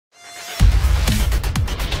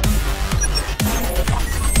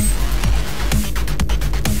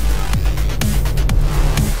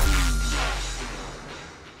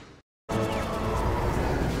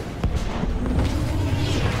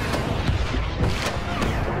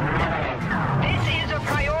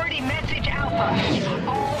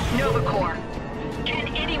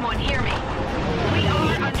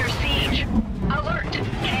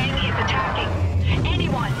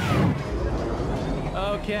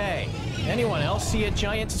Okay. Anyone else see a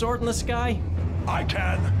giant sword in the sky? I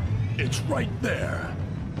can. It's right there.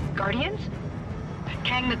 Guardians?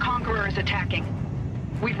 Kang the Conqueror is attacking.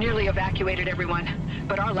 We've nearly evacuated everyone,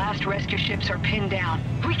 but our last rescue ships are pinned down.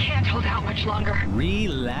 We can't hold out much longer.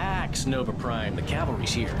 Relax, Nova Prime. The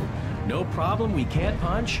cavalry's here. No problem we can't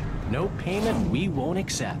punch. No payment we won't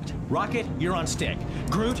accept. Rocket, you're on stick.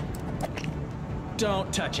 Groot,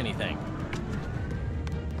 don't touch anything.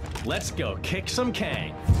 Let's go kick some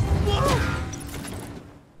Kang. Whoa!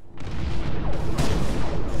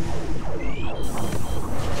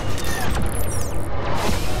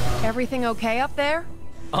 Everything okay up there?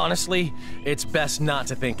 Honestly, it's best not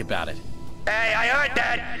to think about it. Hey, I heard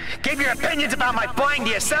that! Keep your opinions about my plane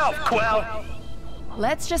to yourself, Quill!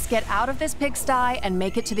 Let's just get out of this pigsty and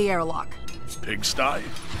make it to the airlock. Pigsty?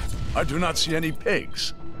 I do not see any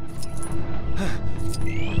pigs.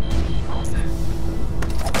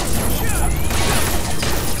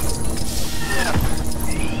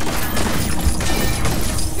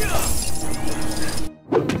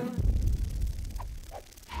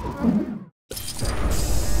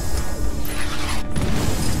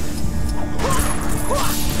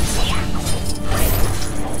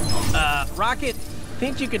 Rocket,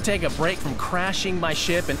 think you could take a break from crashing my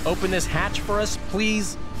ship and open this hatch for us,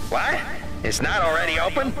 please? What? It's not already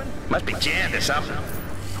open? Must be jammed or something.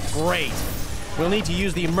 Great. We'll need to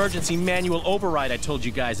use the emergency manual override I told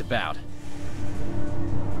you guys about.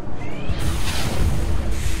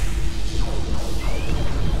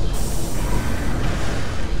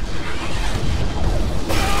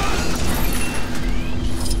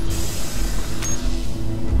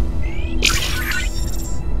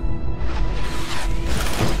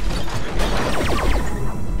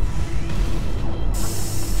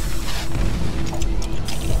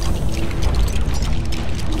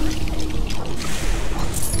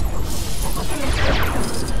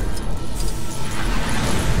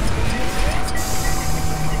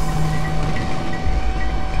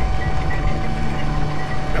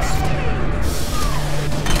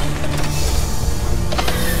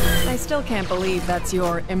 Still can't believe that's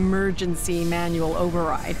your emergency manual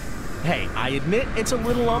override. Hey, I admit it's a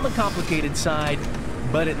little on the complicated side,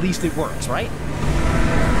 but at least it works, right?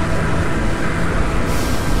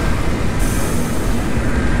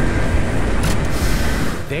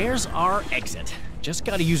 There's our exit. Just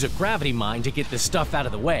gotta use a gravity mine to get this stuff out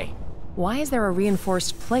of the way. Why is there a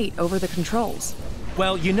reinforced plate over the controls?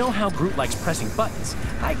 Well, you know how Groot likes pressing buttons.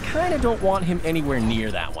 I kinda don't want him anywhere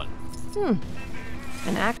near that one.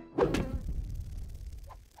 An actual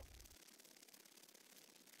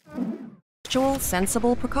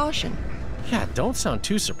sensible precaution. Yeah, don't sound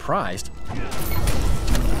too surprised.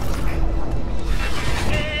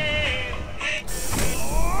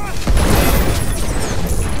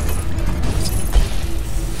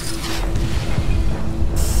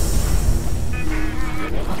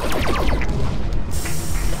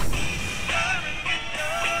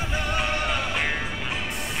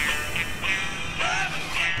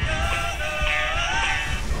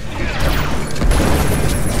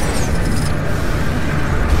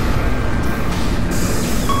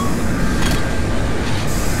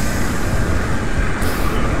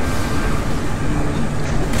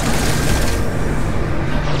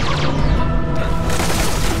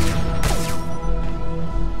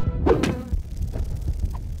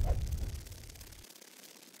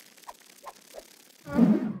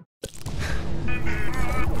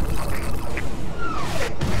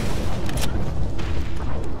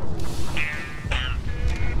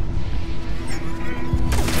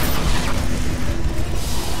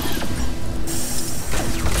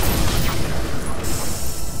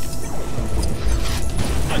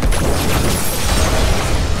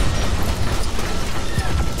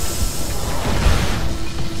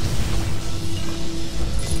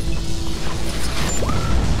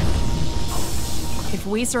 If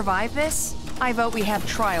we survive this, I vote we have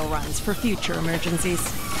trial runs for future emergencies.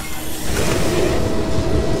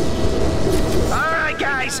 All right,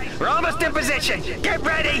 guys, we're almost in position. Get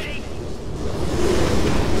ready!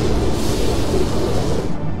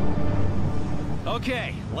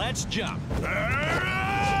 Okay, let's jump.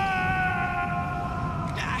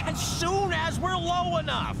 As soon as we're low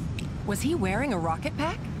enough. Was he wearing a rocket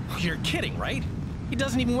pack? You're kidding, right? He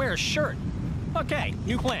doesn't even wear a shirt. Okay,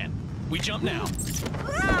 new plan. We jump now.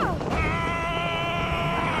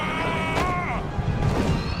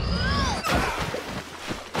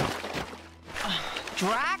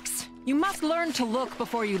 Drax, you must learn to look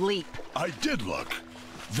before you leap. I did look.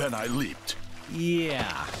 Then I leaped.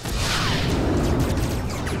 Yeah.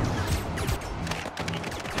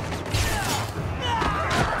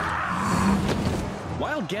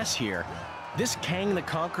 While wild guess here. This Kang the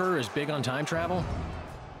Conqueror is big on time travel?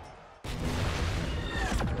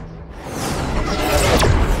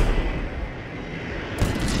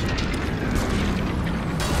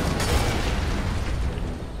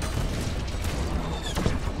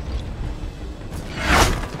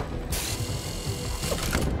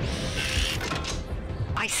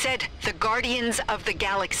 I said the Guardians of the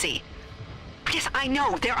Galaxy. Yes, I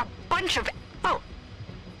know, they're a bunch of... Oh,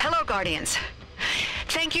 hello, Guardians.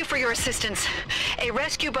 Thank you for your assistance. A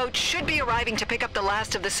rescue boat should be arriving to pick up the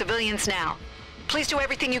last of the civilians now. Please do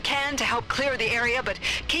everything you can to help clear the area, but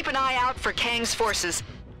keep an eye out for Kang's forces.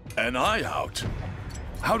 An eye out?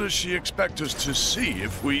 How does she expect us to see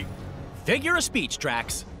if we... Figure of speech,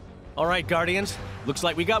 Drax. All right, Guardians. Looks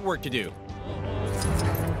like we got work to do.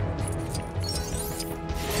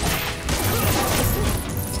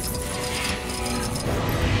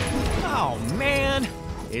 Oh, man.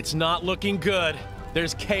 It's not looking good.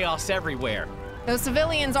 There's chaos everywhere. Those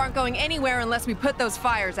civilians aren't going anywhere unless we put those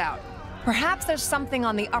fires out. Perhaps there's something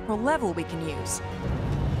on the upper level we can use.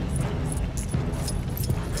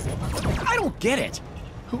 I don't get it.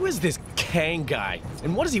 Who is this Kang guy?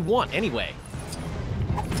 And what does he want anyway?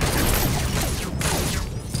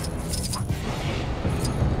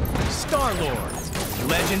 Star-Lord,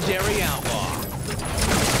 legendary outlaw.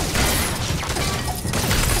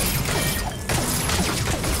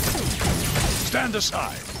 Stand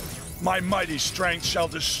aside. My mighty strength shall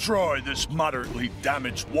destroy this moderately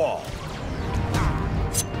damaged wall.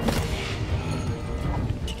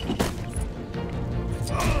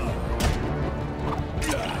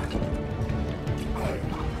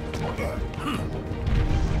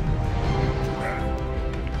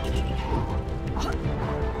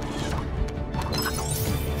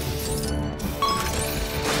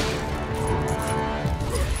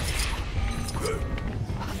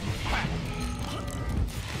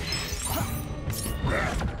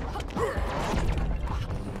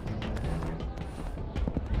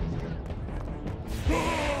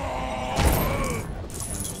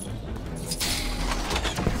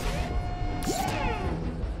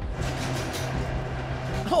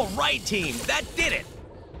 All right, team, that did it!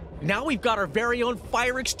 Now we've got our very own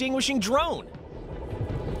fire-extinguishing drone.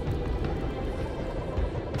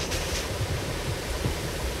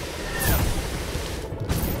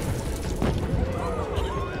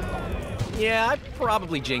 Yeah, I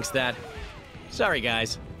probably jinxed that. Sorry,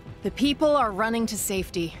 guys. The people are running to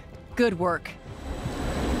safety. Good work.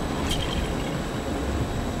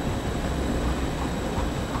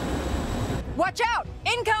 Watch out!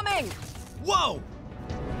 Incoming! Whoa!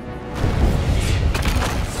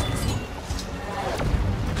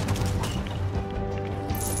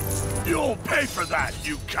 You'll pay for that,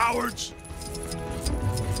 you cowards!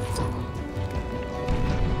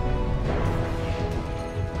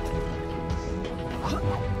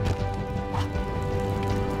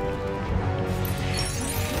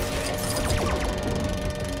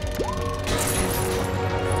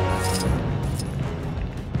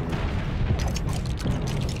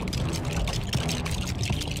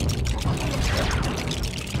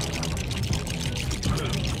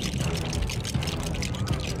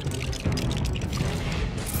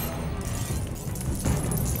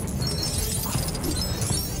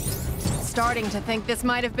 Starting to think this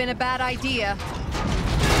might have been a bad idea.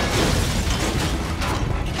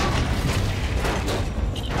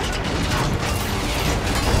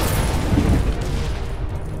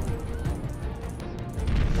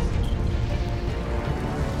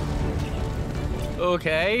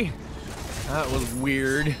 Okay, that was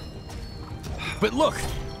weird. But look,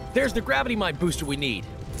 there's the gravity mine booster we need.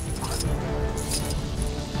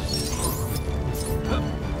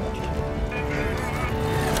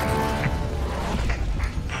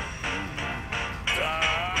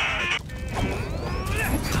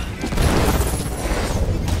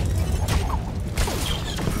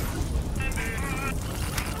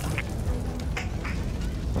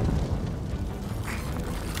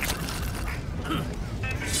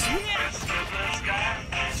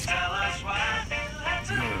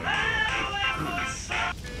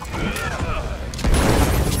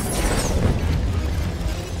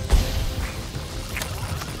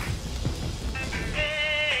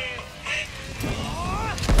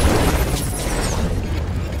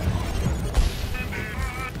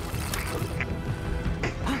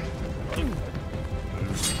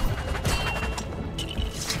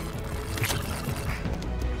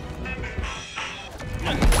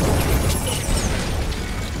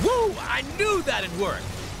 That'd work.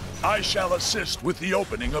 I shall assist with the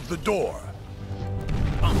opening of the door.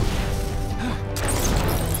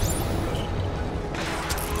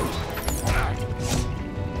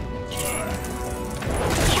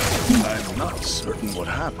 I'm not certain what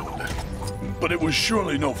happened, but it was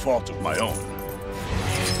surely no fault of my own.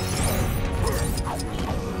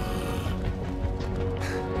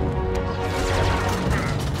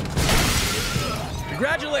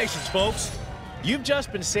 Congratulations, folks. You've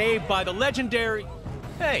just been saved by the legendary...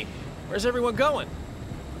 Hey, where's everyone going?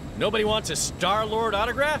 Nobody wants a Star-Lord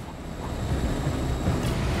autograph?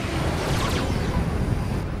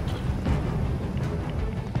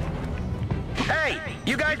 Hey,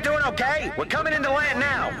 you guys doing okay? We're coming into land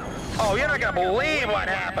now. Oh, you're not gonna believe what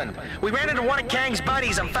happened. We ran into one of Kang's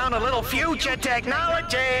buddies and found a little future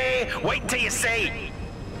technology. Wait till you see.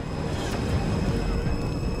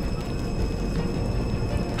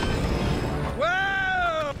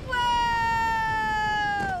 Whoa!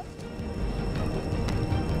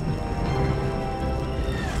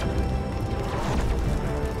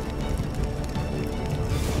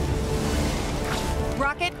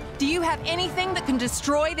 Rocket, do you have anything that can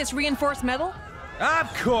destroy this reinforced metal?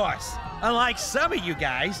 Of course! Unlike some of you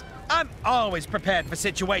guys, I'm always prepared for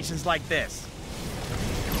situations like this.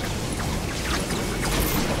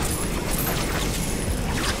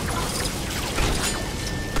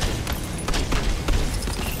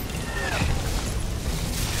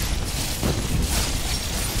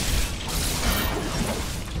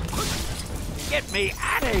 Get me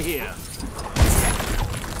out of here!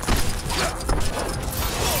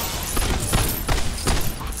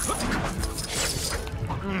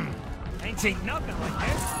 Ain't seen nothing like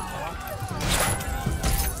this before.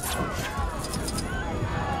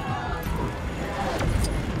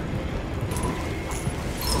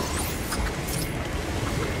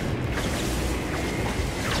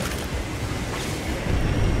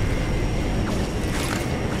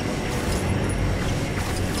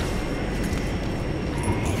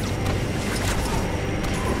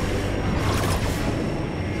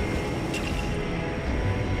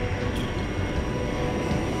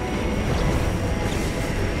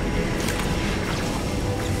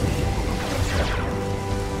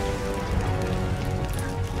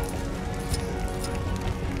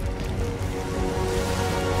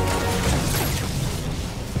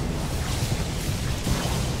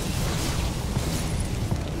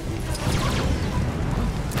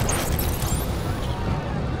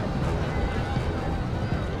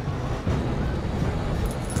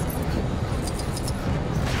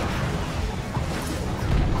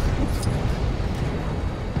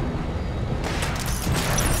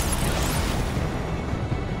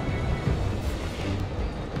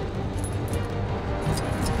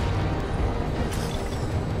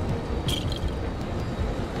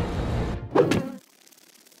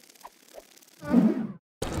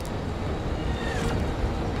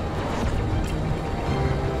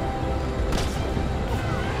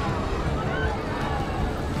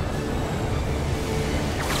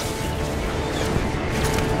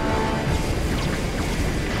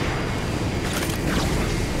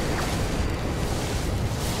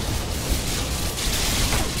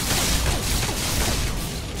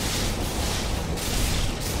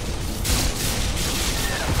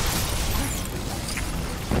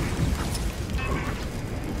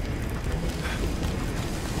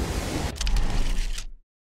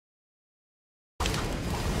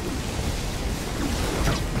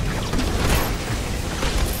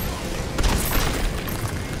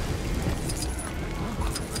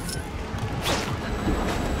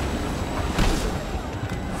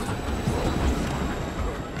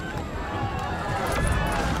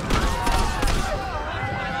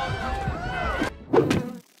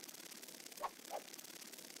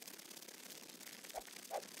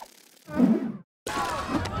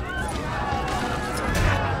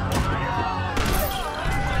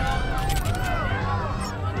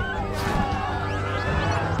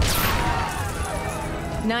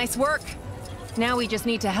 Nice work. Now we just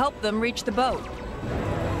need to help them reach the boat.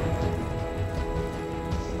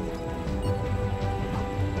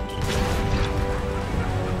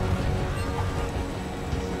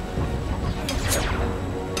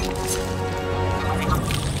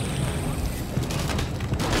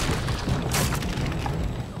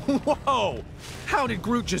 Whoa! How did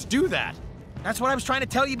Groot just do that? That's what I was trying to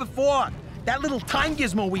tell you before. That little time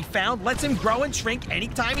gizmo we found lets him grow and shrink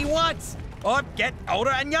anytime he wants. Or get older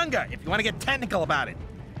and younger, if you want to get technical about it.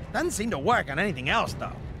 Doesn't seem to work on anything else,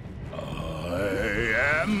 though.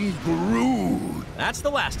 I am Groot. That's the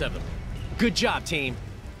last of them. Good job, team.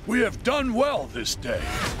 We have done well this day.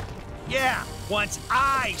 Yeah, once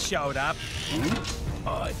I showed up.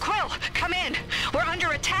 Quill, come in. We're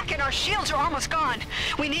under attack and our shields are almost gone.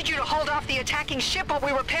 We need you to hold off the attacking ship while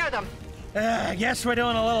we repair them. I guess we're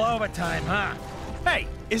doing a little overtime, huh? Hey,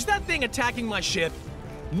 is that thing attacking my ship?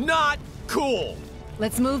 Not cool!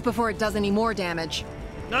 Let's move before it does any more damage.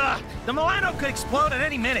 Ugh, the Milano could explode at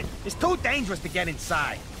any minute. It's too dangerous to get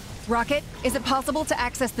inside. Rocket, is it possible to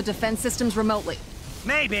access the defense systems remotely?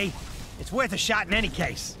 Maybe. It's worth a shot in any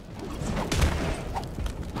case.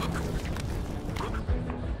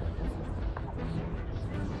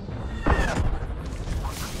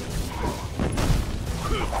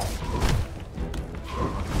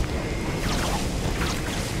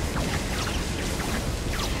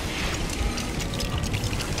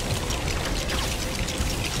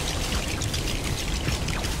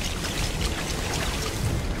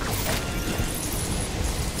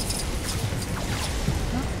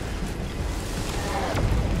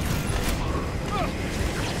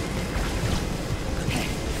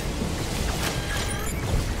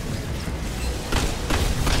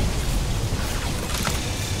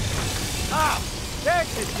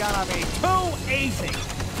 This is gonna be too easy.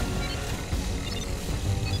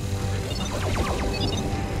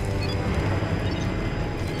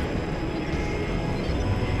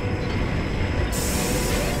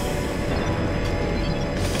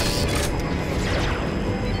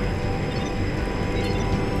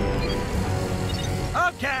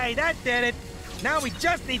 Okay, that did it. Now we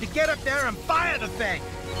just need to get up there and fire the thing.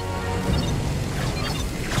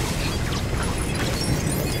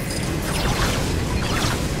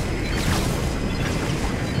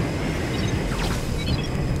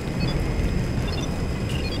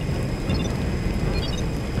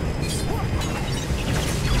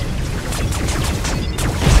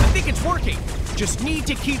 Just need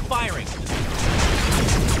to keep firing.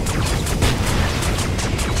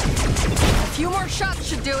 A few more shots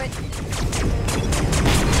should do it.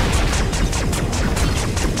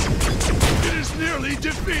 It is nearly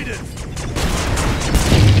defeated.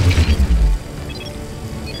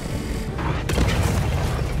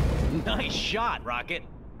 Nice shot, Rocket.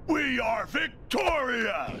 We are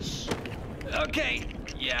victorious. Okay,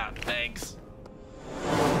 yeah, thanks.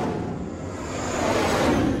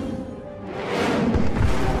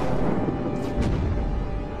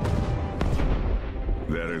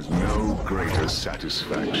 There is no greater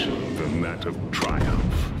satisfaction than that of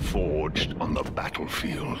triumph forged on the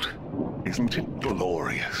battlefield. Isn't it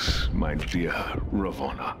glorious, my dear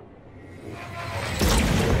Ravonna?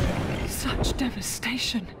 Such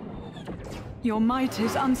devastation. Your might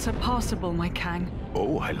is unsurpassable, my Kang.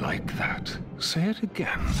 Oh, I like that. Say it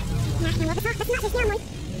again.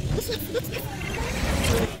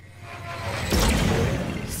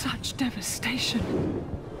 Such devastation.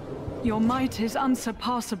 Your might is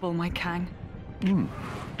unsurpassable, my Kang.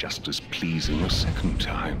 Just as pleasing a second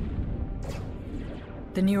time.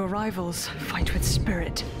 The new arrivals fight with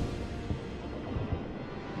spirit.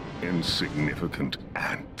 Insignificant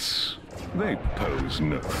ants. They pose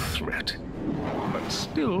no threat. But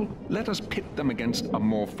still, let us pit them against a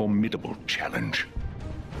more formidable challenge.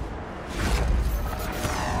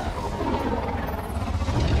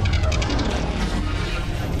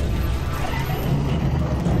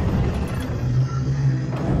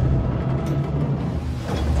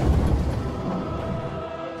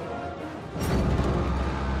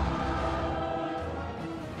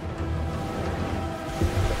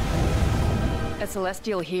 A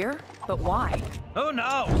Celestial here? But why? Who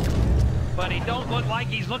knows? But he don't look like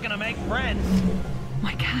he's looking to make friends.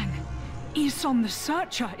 My Kang, Isom the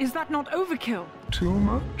Searcher, is that not overkill? Too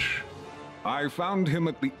much? I found him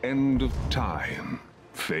at the end of time,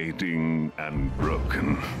 fading and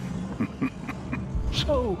broken.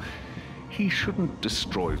 So, he shouldn't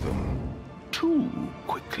destroy them too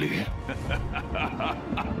quickly.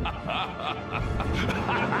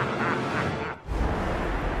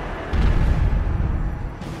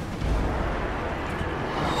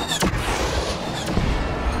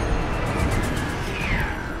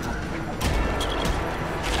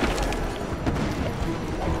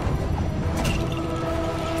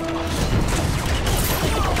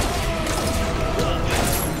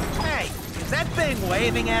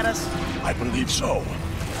 Waving at us? I believe so.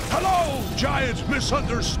 Hello, giant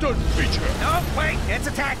misunderstood creature. No, wait, it's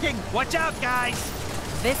attacking. Watch out, guys.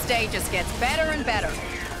 This day just gets better and better.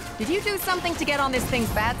 Did you do something to get on this thing's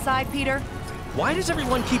bad side, Peter? Why does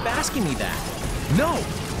everyone keep asking me that? No,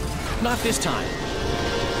 not this time.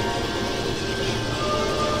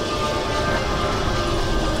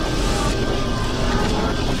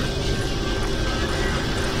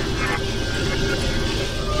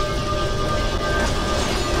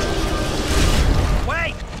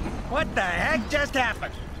 What the heck just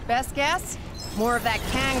happened? Best guess? More of that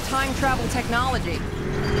Kang time travel technology.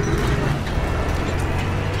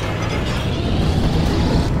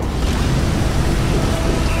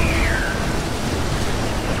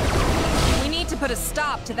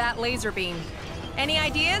 up to that laser beam. Any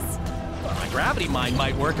ideas? Well, my gravity mine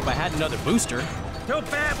might work if I had another booster. Too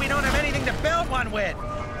bad we don't have anything to build one with.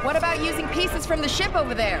 What about using pieces from the ship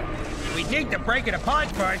over there? We need to break it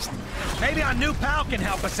apart first. Maybe our new pal can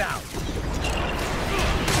help us out.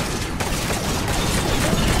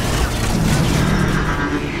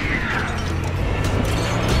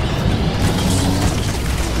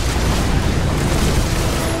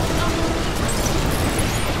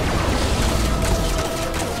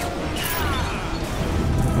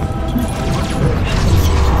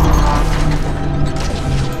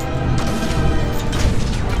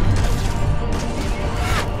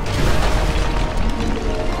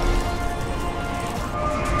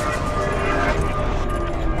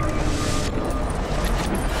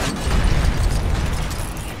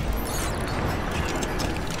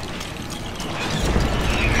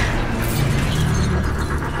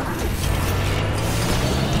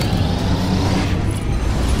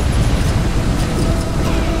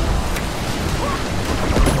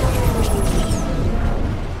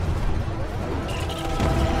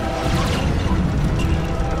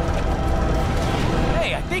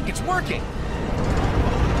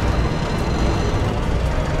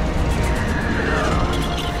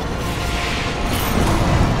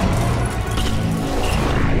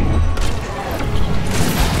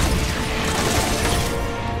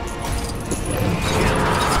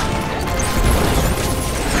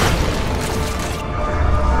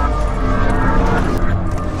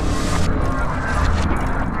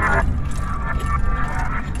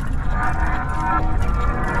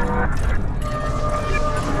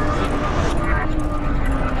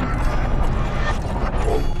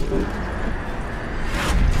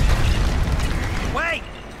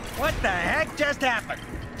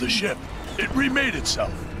 The ship, it remade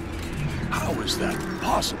itself. How is that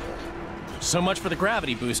possible? So much for the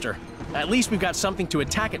gravity booster. At least we've got something to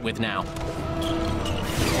attack it with now.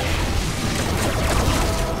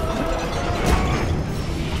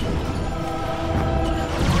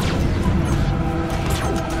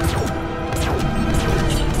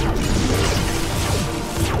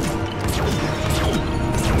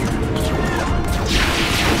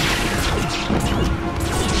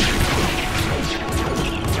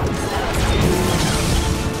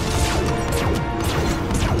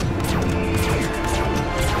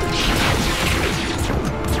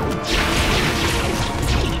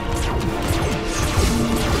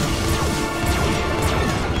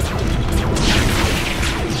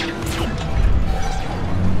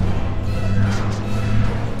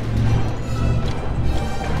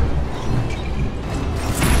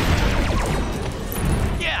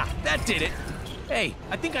 Did it. Hey,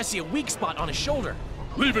 I think I see a weak spot on his shoulder.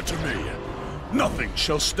 Leave it to me. Nothing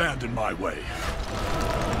shall stand in my way.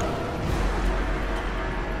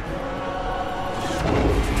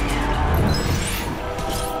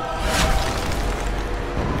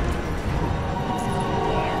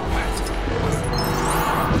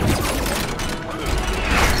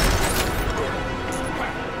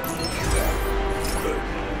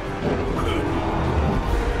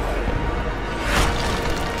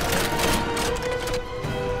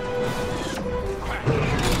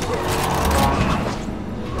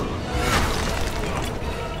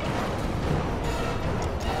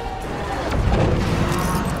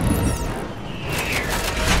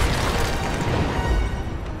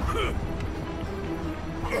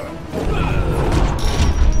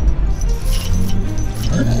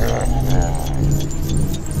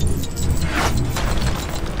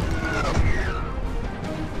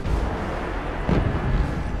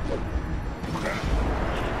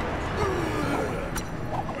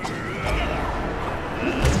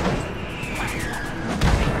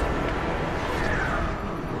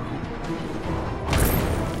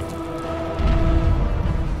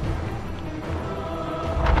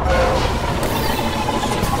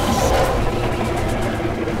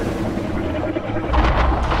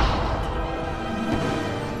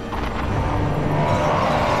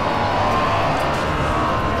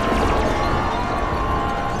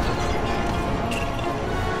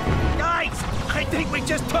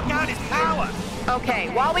 Okay,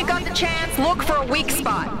 while we've got the chance, look for a weak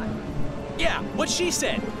spot. Yeah, what she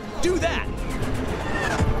said. Do that.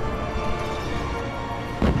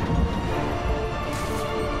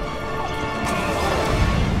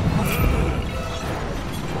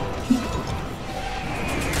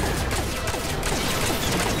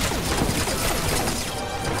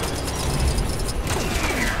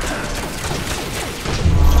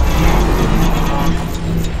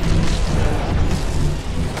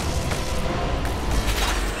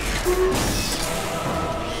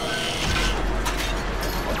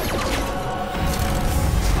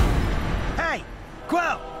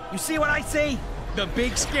 see what I see? The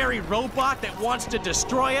big scary robot that wants to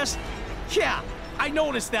destroy us? Yeah, I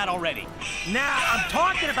noticed that already. Nah, I'm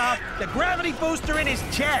talking about the gravity booster in his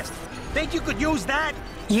chest. Think you could use that?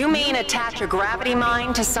 You mean attach a gravity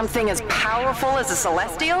mine to something as powerful as a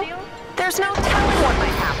celestial? There's no telling what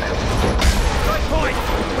might happen. Good point.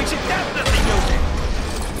 We should definitely use it.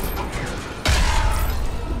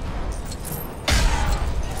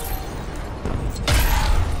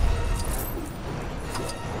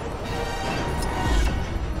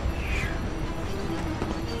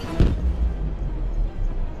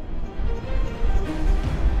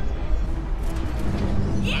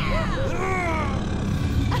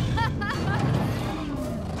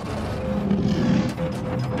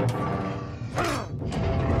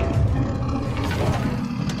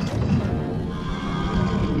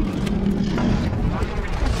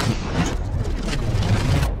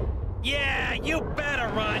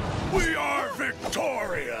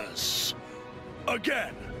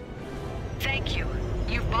 Again. Thank you.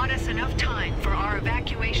 You've bought us enough time for our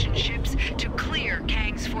evacuation ships to clear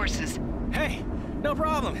Kang's forces. Hey, no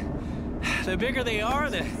problem. The bigger they are,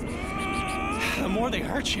 the more they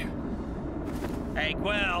hurt you. Hey,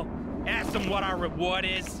 Quill, ask them what our reward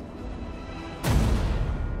is.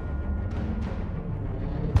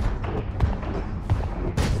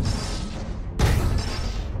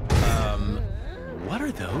 What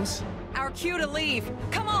are those? Our cue to leave.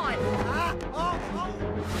 Come on! I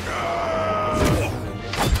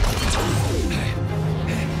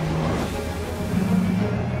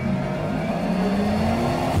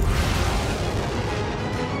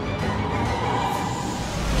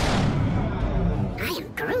am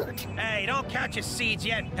Groot. Hey, don't count your seeds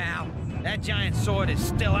yet, pal. That giant sword is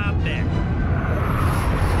still out there.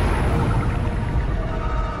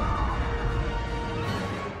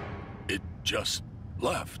 It just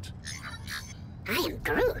left. I am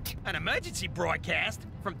Groot. An emergency broadcast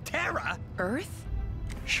from Terra? Earth?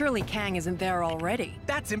 Surely Kang isn't there already.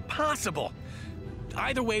 That's impossible.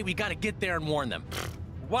 Either way, we gotta get there and warn them.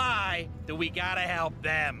 Why do we gotta help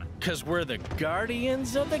them? 'Cause we're the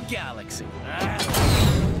Guardians of the Galaxy.